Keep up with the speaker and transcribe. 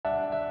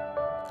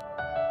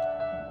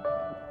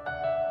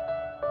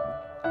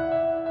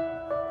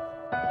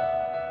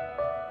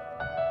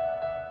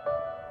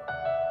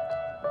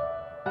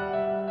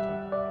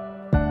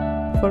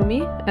For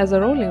me, as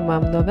a rolling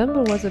mom,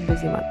 November was a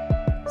busy month.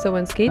 So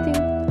when skating,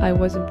 I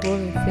was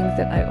improving things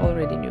that I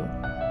already knew.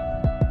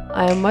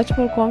 I am much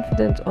more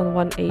confident on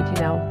 180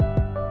 now.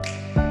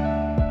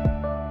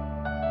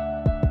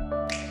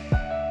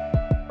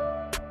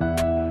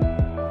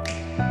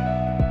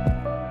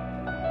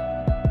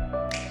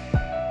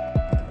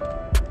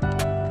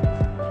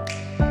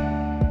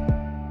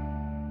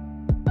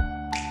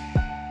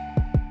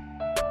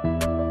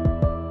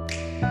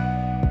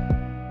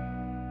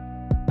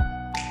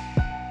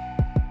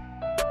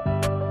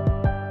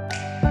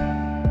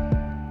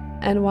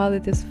 And while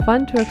it is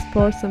fun to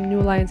explore some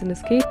new lines in a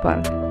skate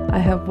park, I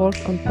have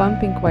worked on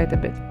pumping quite a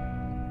bit.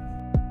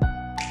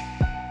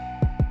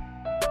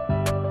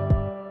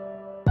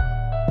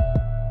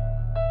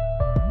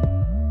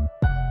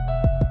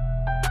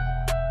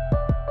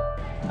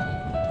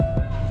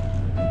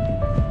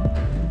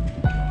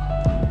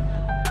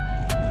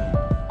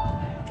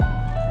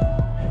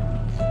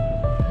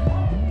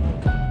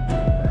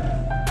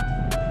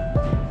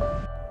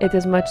 It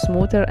is much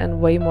smoother and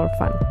way more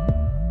fun.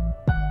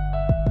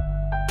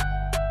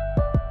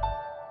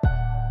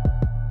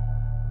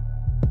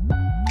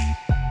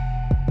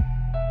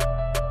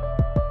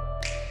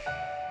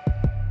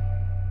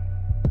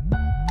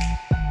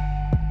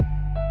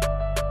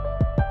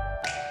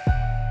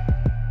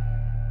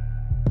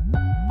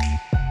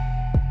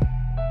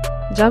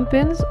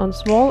 Jump-ins on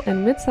small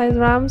and mid-size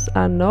ramps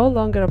are no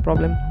longer a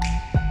problem.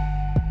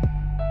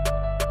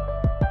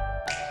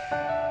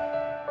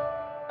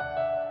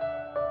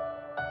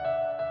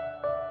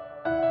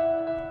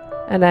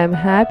 And I am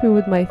happy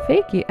with my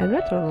fakie and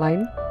return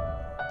line.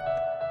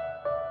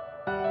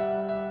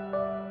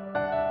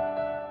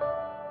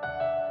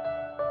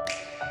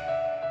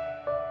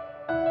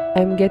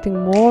 I am getting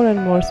more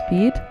and more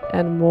speed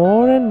and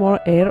more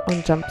air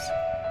on jumps.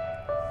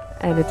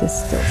 And it is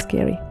still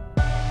scary.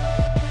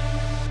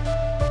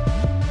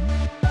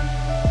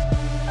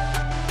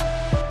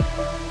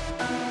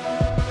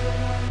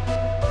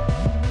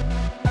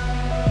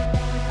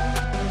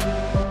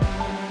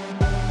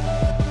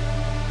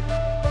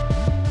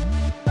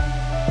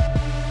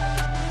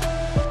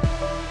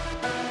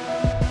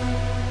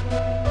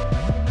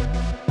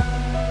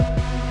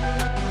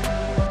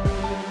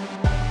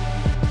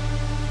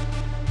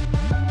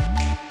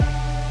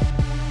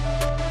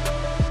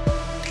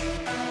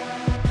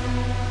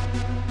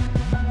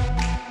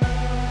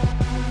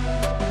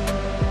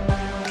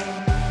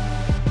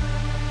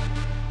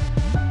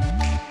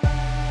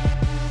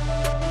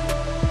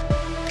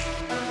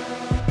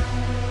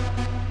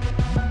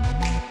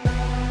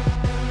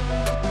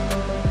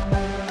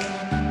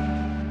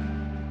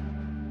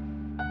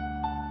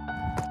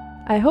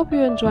 I hope you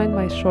enjoyed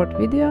my short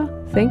video.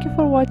 Thank you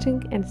for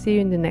watching and see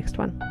you in the next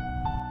one.